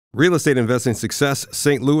Real Estate Investing Success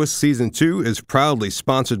St. Louis Season 2 is proudly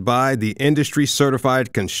sponsored by the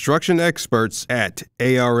industry-certified construction experts at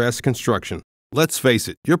ARS Construction. Let's face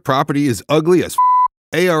it, your property is ugly as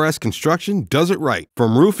ARS Construction does it right.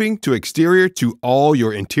 From roofing to exterior to all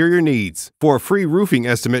your interior needs. For a free roofing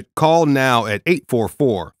estimate, call now at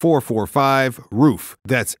 844-445-ROOF.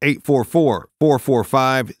 That's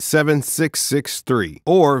 844-445-7663.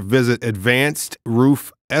 Or visit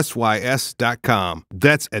advancedroofsys.com.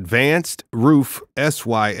 That's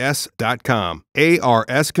advancedroofsys.com.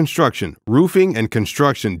 ARS Construction, roofing and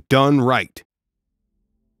construction done right.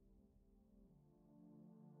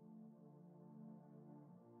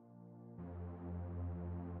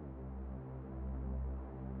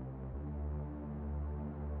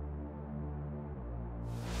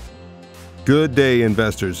 Good day,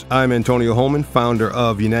 investors. I'm Antonio Holman, founder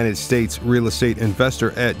of United States Real Estate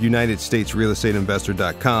Investor at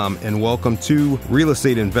UnitedStatesRealEstateInvestor.com, and welcome to Real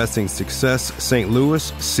Estate Investing Success St.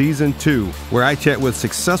 Louis Season 2, where I chat with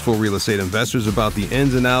successful real estate investors about the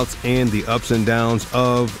ins and outs and the ups and downs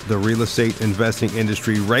of the real estate investing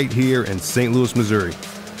industry right here in St. Louis, Missouri.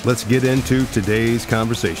 Let's get into today's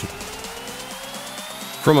conversation.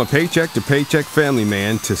 From a paycheck-to-paycheck family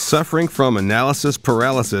man to suffering from analysis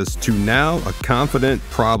paralysis to now a confident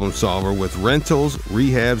problem solver with rentals,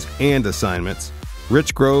 rehabs, and assignments,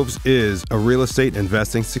 Rich Groves is a real estate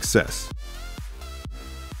investing success.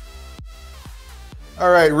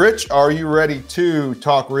 All right, Rich, are you ready to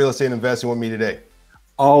talk real estate investing with me today?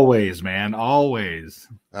 Always, man, always.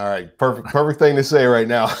 All right, perfect thing to say right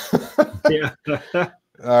now. Yeah.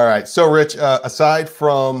 All right. So, Rich, aside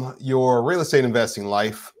from your real estate investing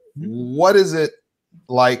life, what is it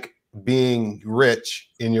like being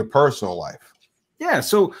rich in your personal life? Yeah.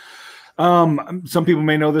 So some people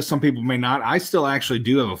may know this, some people may not. I still actually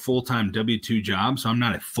do have a full-time W-2 job. So I'm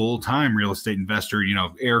not a full-time real estate investor,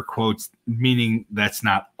 air quotes, meaning that's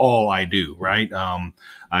not all I do, right?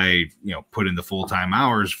 I put in the full-time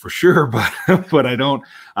hours for sure, but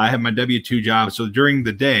I have my W-2 job. So during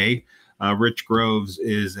the day, Rich Groves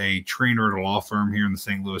is a trainer at a law firm here in the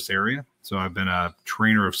St. Louis area. So I've been a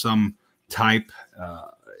trainer of some type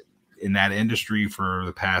in that industry for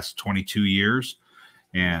the past 22 years.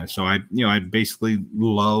 And so I basically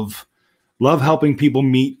love helping people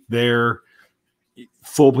meet their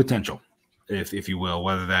full potential, if you will,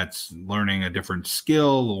 whether that's learning a different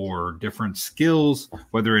skill or different skills,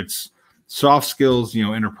 whether it's soft skills,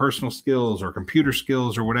 interpersonal skills or computer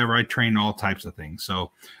skills or whatever. I train all types of things. So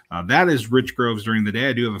that is Rich Groves during the day.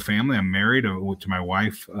 I do have a family. I'm married to my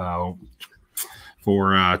wife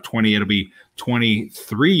for it'll be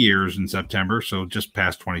 23 years in September. So just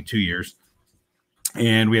past 22 years.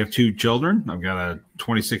 And we have two children. I've got a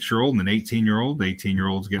 26-year-old and an 18-year-old. The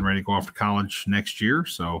 18-year-old's getting ready to go off to college next year.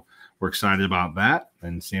 So we're excited about that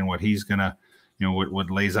and seeing what he's going to, what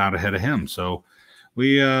lays out ahead of him. So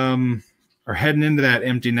we, are heading into that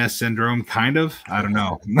empty nest syndrome, kind of. I don't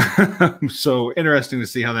know. So interesting to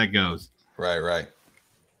see how that goes. Right.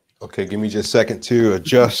 Okay, give me just a second to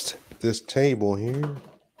adjust this table here.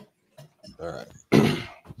 All right.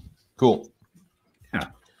 Cool. Yeah.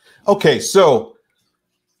 Okay, so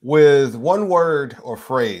with one word or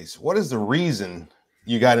phrase, what is the reason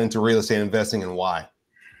you got into real estate investing and why?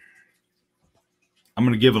 I'm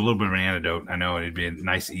going to give a little bit of an anecdote. I know it'd be a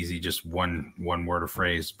nice, easy, just one word or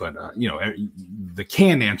phrase, but the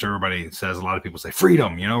canned answer, everybody says, a lot of people say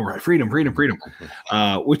freedom, right? Freedom,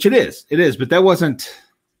 which it is, but that wasn't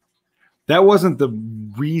the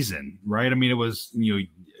reason, right? I mean, it was, I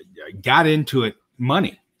got into it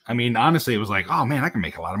money. I mean, honestly, it was like, oh man, I can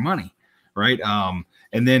make a lot of money. Right.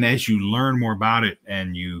 And then as you learn more about it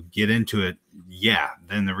and you get into it,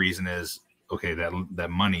 then the reason is, okay, that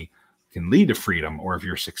money can lead to freedom, or if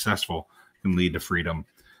you're successful, can lead to freedom.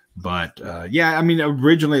 But I mean,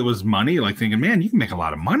 originally it was money, like thinking, man, you can make a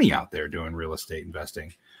lot of money out there doing real estate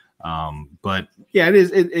investing. But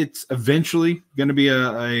it's eventually going to be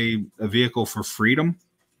a vehicle for freedom,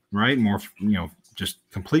 right? More, just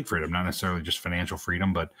complete freedom, not necessarily just financial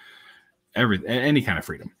freedom, but any kind of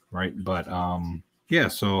freedom, right? But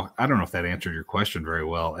so I don't know if that answered your question very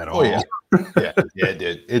well at all. Yeah,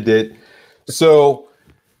 it did. So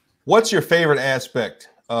what's your favorite aspect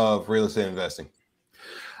of real estate investing?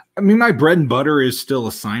 I mean, my bread and butter is still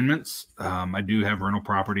assignments. I do have rental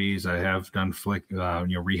properties. I have done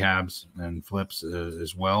rehabs and flips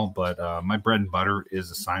as well. But my bread and butter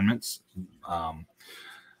is assignments. I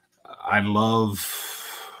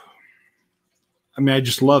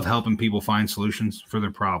just love helping people find solutions for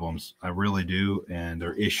their problems. I really do, and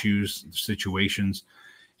their issues, situations,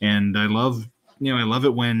 and I love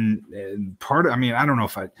it when I don't know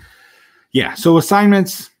if so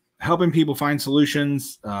assignments, helping people find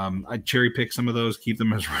solutions. I cherry pick some of those, keep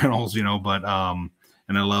them as rentals, but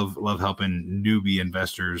and I love helping newbie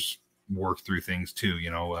investors work through things too.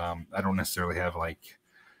 I don't necessarily have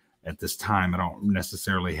at this time, I don't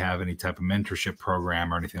necessarily have any type of mentorship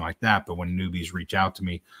program or anything like that. But when newbies reach out to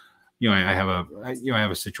me, I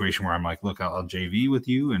have a situation where I'm like, look, I'll JV with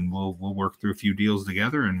you and we'll work through a few deals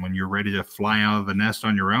together. And when you're ready to fly out of the nest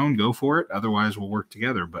on your own, go for it. Otherwise we'll work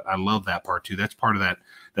together. But I love that part too. That's part of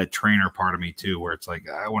that trainer part of me too, where it's like,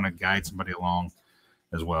 I want to guide somebody along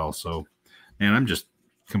as well. So, man, I'm just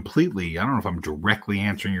completely, I don't know if I'm directly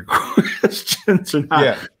answering your questions or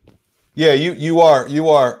not. Yeah, you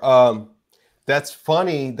are. That's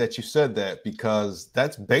funny that you said that, because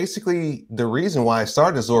that's basically the reason why I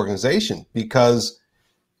started this organization, because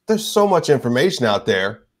there's so much information out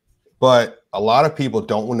there, but a lot of people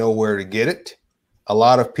don't know where to get it. A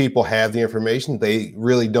lot of people have the information. They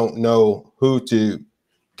really don't know who to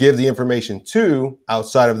give the information to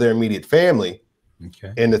outside of their immediate family.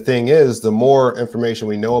 Okay. And the thing is, the more information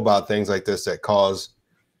we know about things like this that cause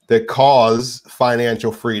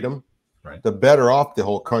financial freedom, right, the better off the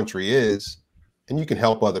whole country is. And you can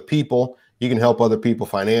help other people. You can help other people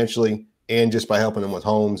financially and just by helping them with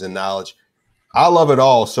homes and knowledge. I love it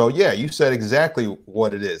all. So yeah, you said exactly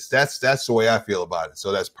what it is. That's the way I feel about it.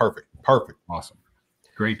 So that's perfect. Perfect. Awesome.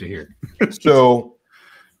 Great to hear. So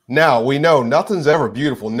now we know nothing's ever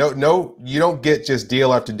beautiful. No, you don't get just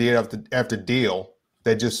deal after deal after deal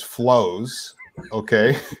that just flows.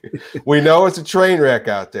 Okay. We know it's a train wreck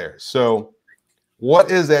out there. So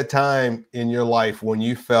what is that time in your life when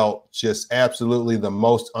you felt just absolutely the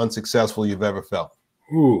most unsuccessful you've ever felt?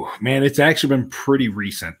 Ooh, man, it's actually been pretty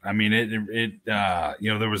recent. I mean,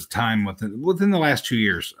 there was a time within the last 2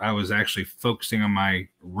 years, I was actually focusing on my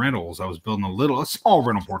rentals. I was building a small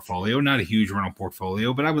rental portfolio, not a huge rental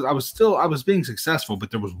portfolio, but I was being successful.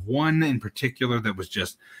 But there was one in particular that was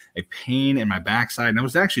just a pain in my backside. And I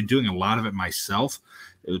was actually doing a lot of it myself.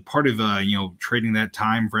 It was part of, trading that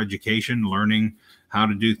time for education, learning how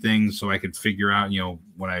to do things so I could figure out,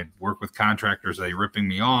 when I work with contractors, are they ripping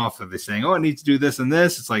me off? Are they saying, oh, it needs to do this and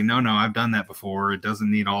this? It's like, no, I've done that before. It doesn't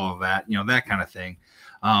need all of that, that kind of thing.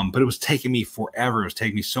 But it was taking me forever. It was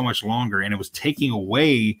taking me so much longer, and it was taking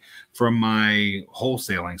away from my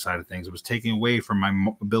wholesaling side of things. It was taking away from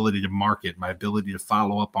my ability to market, my ability to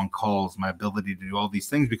follow up on calls, my ability to do all these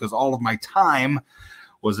things, because all of my time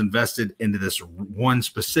was invested into this one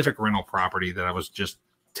specific rental property that I was just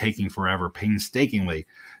taking forever, painstakingly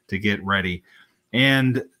to get ready.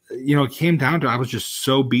 And it came down to, I was just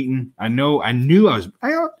so beaten. I knew I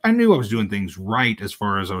was doing things right as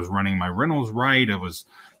far as I was running my rentals right. I was,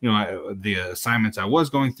 the assignments I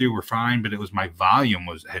was going through were fine, but it was my volume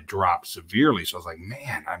had dropped severely. So I was like,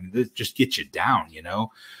 man, this just gets you down,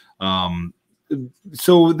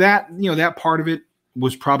 So that part of it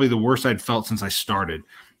was probably the worst I'd felt since I started.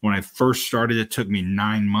 When I first started, it took me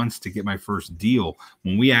 9 months to get my first deal.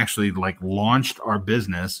 When we actually launched our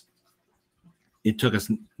business, it took us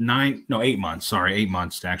 8 months. 8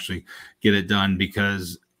 months to actually get it done,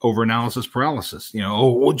 because overanalysis paralysis.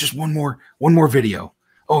 Just one more video.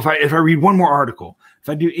 Oh, if I read one more article, if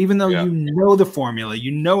I do, even though you know the formula, you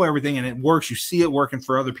know everything, and it works, you see it working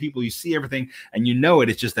for other people, you see everything, and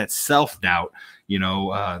it's just that self-doubt,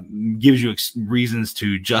 gives you reasons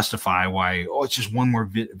to justify why, it's just one more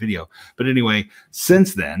video. But anyway,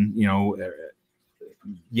 since then,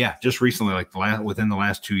 just recently, within the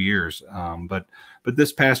last 2 years, but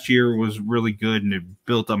this past year was really good, and it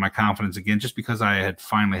built up my confidence again, just because I had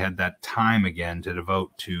finally had that time again to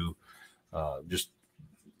devote to just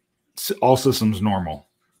all systems normal.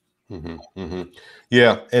 Mm-hmm, mm-hmm.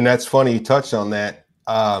 Yeah. And that's funny. You touched on that.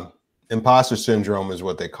 Imposter syndrome is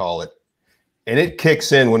what they call it. And it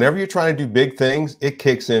kicks in whenever you're trying to do big things. It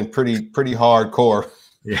kicks in pretty hardcore.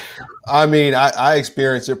 Yeah. I mean, I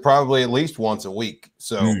experience it probably at least once a week.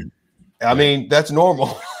 So, I mean, that's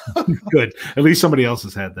normal. Good. At least somebody else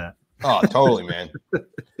has had that. Oh, totally, man.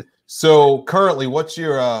 So currently, what's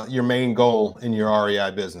your main goal in your REI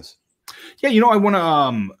business? Yeah. I want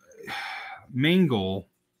to, main goal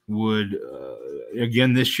would,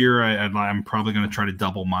 again, this year, I'm probably going to try to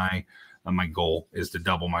double my goal is to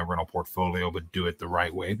double my rental portfolio, but do it the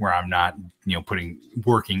right way, where I'm not,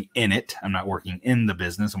 working in it. I'm not working in the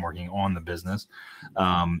business. I'm working on the business,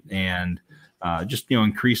 and just,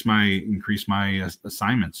 increase my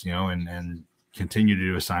assignments, and continue to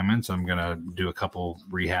do assignments. I'm going to do a couple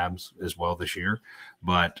rehabs as well this year,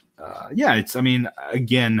 but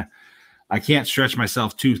again, I can't stretch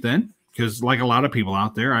myself too thin, because like a lot of people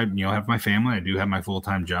out there, I have my family, I do have my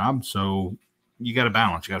full-time job. So you got to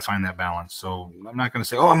balance, you got to find that balance. So I'm not going to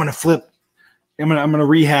say, I'm going to flip I'm gonna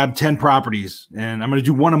rehab 10 properties and I'm gonna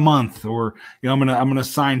do one a month, or I'm gonna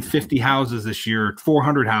sign 50 houses this year,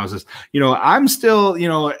 400 houses. I'm still,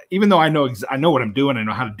 even though I know what I'm doing, I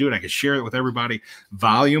know how to do it, I can share it with everybody.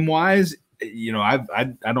 Volume wise, I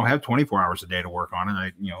don't have 24 hours a day to work on it.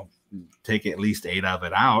 I take at least 8 of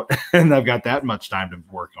it out, and I've got that much time to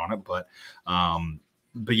work on it. But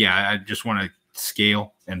yeah, I just want to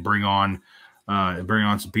scale and bring on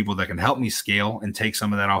some people that can help me scale and take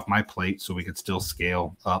some of that off my plate, so we can still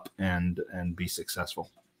scale up and be successful.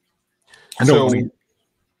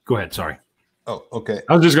 Go ahead. Sorry. Oh, okay.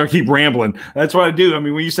 I was just going to keep rambling. That's what I do. I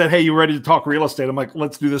mean, when you said, "Hey, you ready to talk real estate?" I'm like,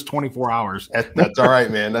 let's do this 24 hours. That's all right,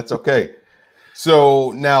 man. That's okay.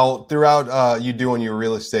 So now throughout you doing your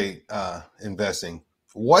real estate investing,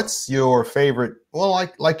 what's your favorite,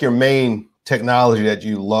 like your main technology that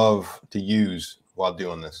you love to use while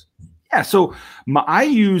doing this? Yeah, so I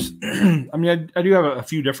use, I do have a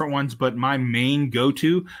few different ones, but my main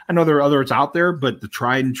go-to, I know there are others out there, but the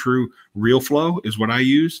tried and true RealFlow is what I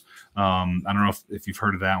use. I don't know if you've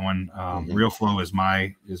heard of that one. RealFlow is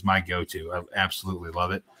my go-to. I absolutely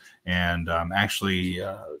love it. And actually,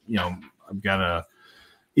 I've got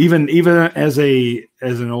even as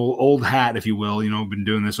an old hat, if you will, been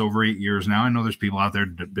doing this over 8 years now. I know there's people out there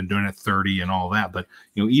that have been doing it 30 and all that, but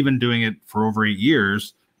even doing it for over 8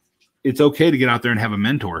 years, it's okay to get out there and have a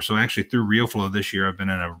mentor. So actually through RealFlow this year, I've been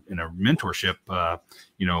in a mentorship,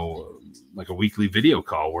 like a weekly video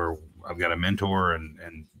call where I've got a mentor,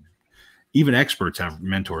 and even experts have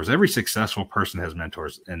mentors. Every successful person has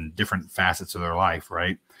mentors in different facets of their life.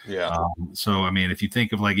 Right. Yeah. So, I mean, if you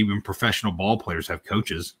think of like even professional ball players have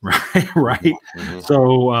coaches, right. Right.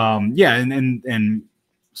 So, yeah. And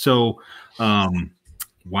so,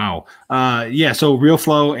 wow. Yeah. So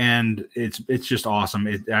RealFlow, and it's just awesome.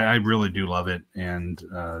 I really do love it. And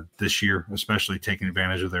this year, especially taking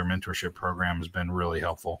advantage of their mentorship program has been really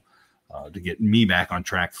helpful to get me back on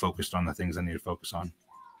track, focused on the things I need to focus on.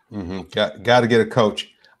 Got to get a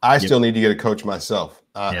coach. I still need to get a coach myself.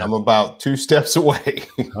 I'm about 2 steps away.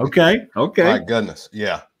 Okay. My goodness.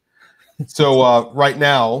 Yeah. So right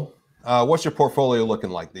now, what's your portfolio looking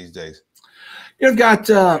like these days? I've got,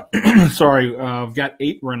 I've got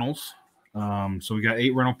 8 rentals. So we got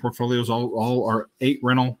 8 rental portfolios, all are 8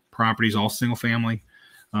 rental properties, all single family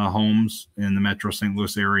homes in the Metro St.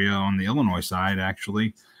 Louis area on the Illinois side,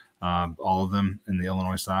 actually, all of them in the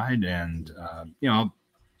Illinois side. And,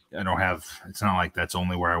 I don't have, it's not like that's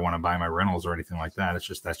only where I want to buy my rentals or anything like that. It's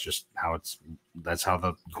just, that's how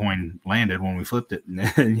the coin landed when we flipped it,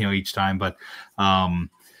 each time. But,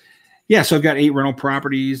 yeah, so I've got 8 rental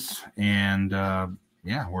properties, and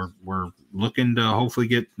we're looking to hopefully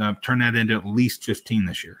get turn that into at least 15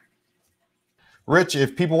 this year. Rich,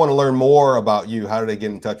 if people want to learn more about you, how do they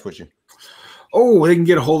get in touch with you? Oh, they can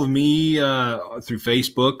get a hold of me through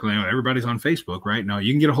Facebook. Everybody's on Facebook, right? No,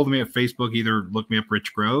 you can get a hold of me at Facebook. Either look me up,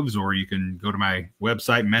 Rich Groves, or you can go to my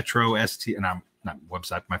website, my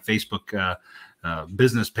Facebook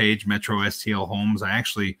business page, Metro STL Homes. I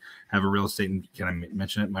actually have a real estate, can I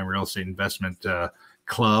mention it? My real estate investment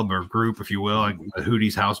club or group, if you will, the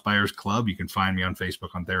Hootie's House Buyers Club. You can find me on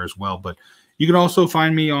Facebook on there as well. But you can also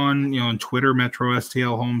find me on, on Twitter, Metro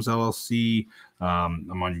STL Homes LLC.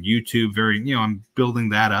 I'm on YouTube. I'm building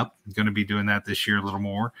that up. I'm going to be doing that this year a little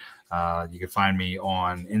more. You can find me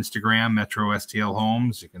on Instagram, Metro STL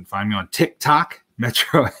Homes. You can find me on TikTok,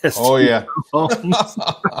 Metro STL Homes.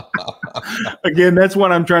 Again, that's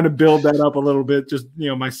what I'm trying to build that up a little bit. Just,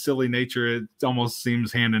 my silly nature, it almost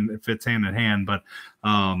seems it fits hand in hand. But,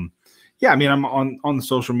 yeah, I mean, I'm on the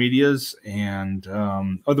social medias, and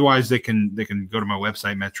otherwise they can go to my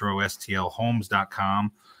website,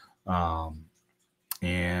 metrostlhomes.com,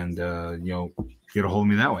 and get a hold of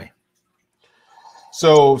me that way.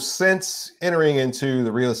 So since entering into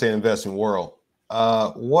the real estate investing world,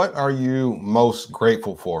 what are you most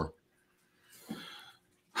grateful for?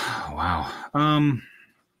 Wow. I'm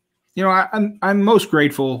most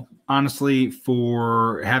grateful, honestly,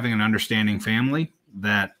 for having an understanding family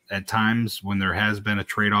that at times when there has been a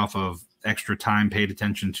trade-off of extra time paid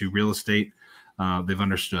attention to real estate, they've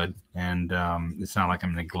understood. And it's not like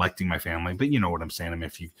I'm neglecting my family, but you know what I'm saying. I mean,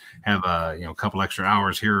 if you have a couple extra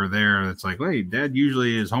hours here or there, it's like, hey, Dad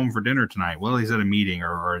usually is home for dinner tonight. Well, he's at a meeting,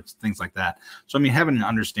 or it's things like that. So I mean, having an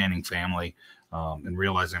understanding family and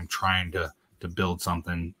realizing I'm trying to build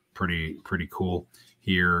something pretty cool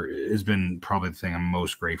here has been probably the thing I'm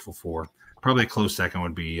most grateful for. Probably a close second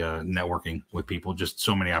would be networking with people. Just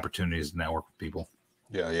so many opportunities to network with people.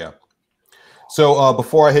 Yeah. So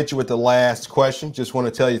before I hit you with the last question, just want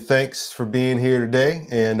to tell you thanks for being here today,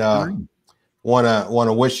 and want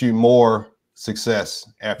to wish you more success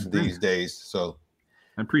after these days. So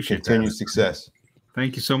I appreciate continued that. success.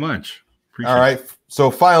 Thank you so much. Appreciate All right.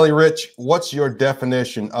 So finally, Rich, what's your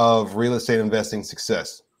definition of real estate investing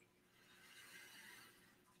success?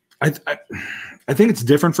 I think it's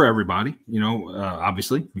different for everybody,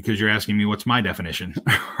 obviously, because you're asking me what's my definition,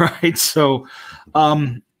 right? So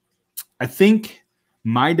I think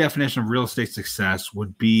my definition of real estate success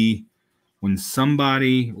would be when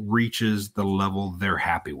somebody reaches the level they're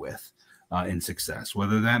happy with in success,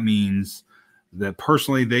 whether that means that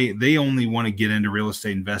personally they only want to get into real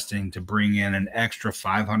estate investing to bring in an extra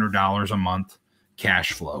 $500 a month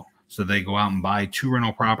cash flow. So they go out and buy 2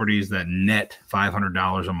 rental properties that net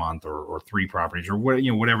 $500 a month, or 3 properties, or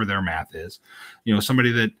whatever their math is.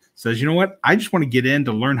 Somebody that says, you know what, I just want to get in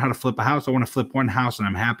to learn how to flip a house. I want to flip one house and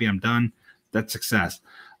I'm happy, I'm done. That's success.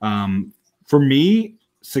 For me,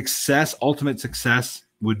 ultimate success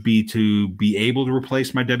would be to be able to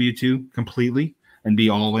replace my W-2 completely and be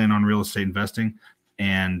all in on real estate investing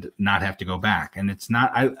and not have to go back. And it's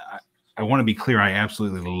not, I want to be clear. I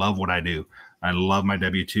absolutely love what I do. I love my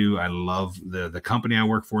W-2. I love the company I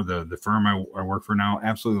work for, the firm I work for now.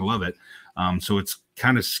 Absolutely love it. So it's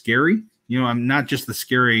kind of scary. I'm not just the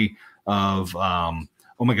scary of, oh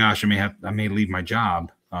my gosh, I may leave my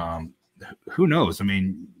job. Who knows?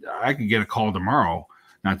 I could get a call tomorrow,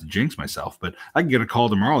 not to jinx myself, but I can get a call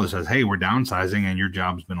tomorrow that says, hey, we're downsizing and your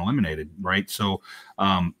job's been eliminated. Right. So,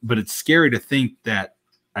 but it's scary to think that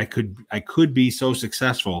I could be so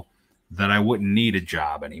successful that I wouldn't need a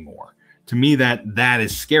job anymore. To me, that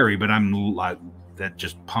is scary, but that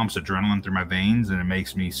just pumps adrenaline through my veins, and it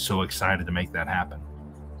makes me so excited to make that happen.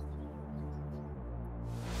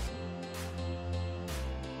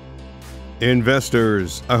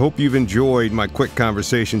 Investors, I hope you've enjoyed my quick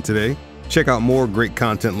conversation today. Check out more great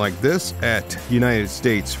content like this at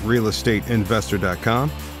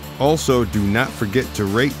UnitedStatesRealEstateInvestor.com. Also, do not forget to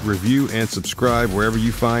rate, review, and subscribe wherever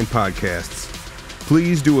you find podcasts.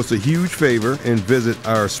 Please do us a huge favor and visit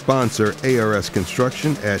our sponsor, ARS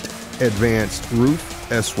Construction, at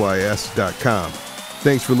advancedroofsys.com.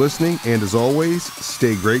 Thanks for listening, and as always,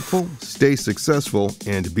 stay grateful, stay successful,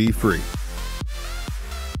 and be free.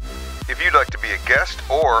 If you'd like to be a guest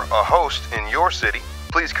or a host in your city,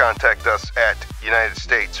 please contact us at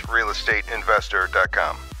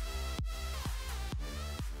UnitedStatesRealEstateInvestor.com.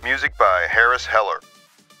 Music by Harris Heller.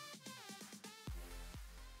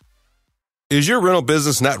 Is your rental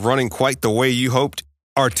business not running quite the way you hoped?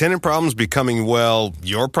 Are tenant problems becoming,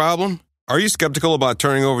 your problem? Are you skeptical about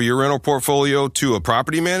turning over your rental portfolio to a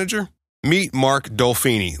property manager? Meet Mark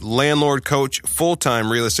Dolfini, landlord coach,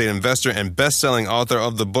 full-time real estate investor, and best-selling author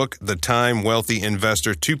of the book, The Time Wealthy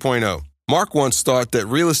Investor 2.0. Mark once thought that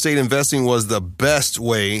real estate investing was the best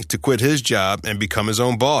way to quit his job and become his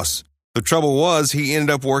own boss. The trouble was, he ended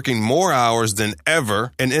up working more hours than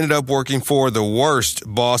ever and ended up working for the worst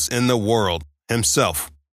boss in the world,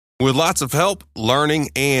 himself. With lots of help, learning,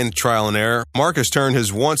 and trial and error, Mark has turned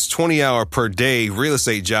his once 20-hour-per-day real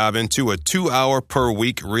estate job into a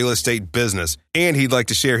 2-hour-per-week real estate business. And he'd like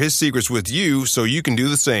to share his secrets with you so you can do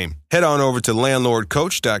the same. Head on over to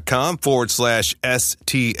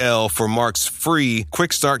landlordcoach.com/STL for Mark's free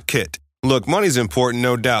Quick Start Kit. Look, money's important,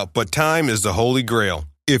 no doubt, but time is the holy grail.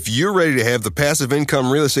 If you're ready to have the passive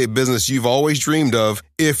income real estate business you've always dreamed of,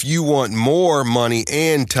 if you want more money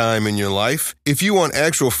and time in your life, if you want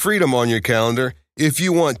actual freedom on your calendar, if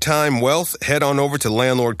you want time wealth, head on over to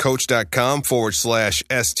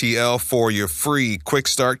landlordcoach.com/STL for your free Quick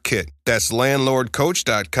Start Kit. That's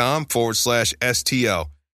landlordcoach.com/STL.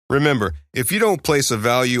 Remember, if you don't place a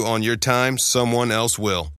value on your time, someone else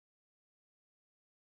will.